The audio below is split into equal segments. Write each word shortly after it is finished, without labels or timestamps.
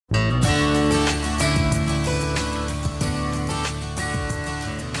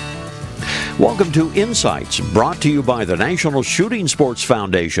Welcome to Insights, brought to you by the National Shooting Sports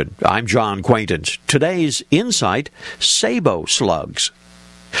Foundation. I'm John Quaintance. Today's Insight, Sabot slugs.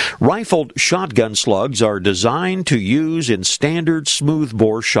 Rifled shotgun slugs are designed to use in standard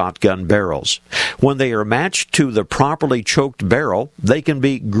smoothbore shotgun barrels. When they are matched to the properly choked barrel, they can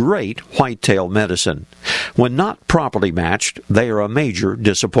be great whitetail medicine. When not properly matched, they are a major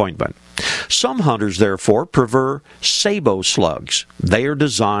disappointment. Some hunters, therefore, prefer Sabot slugs. They are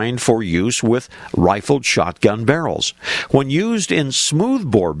designed for use with rifled shotgun barrels. When used in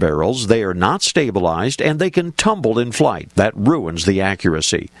smoothbore barrels, they are not stabilized and they can tumble in flight. That ruins the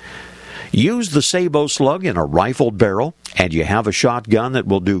accuracy. Use the Sabot slug in a rifled barrel, and you have a shotgun that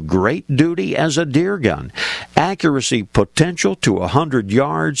will do great duty as a deer gun. Accuracy potential to 100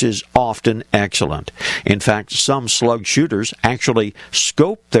 yards is often excellent. In fact, some slug shooters actually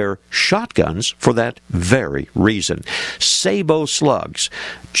scope their shotguns for that very reason. Sabot slugs.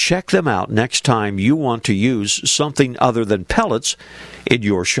 Check them out next time you want to use something other than pellets in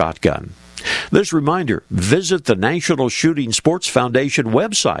your shotgun. This reminder, visit the National Shooting Sports Foundation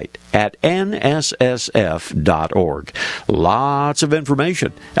website at nssf.org. Lots of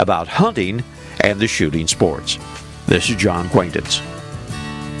information about hunting and the shooting sports. This is John Quaintance.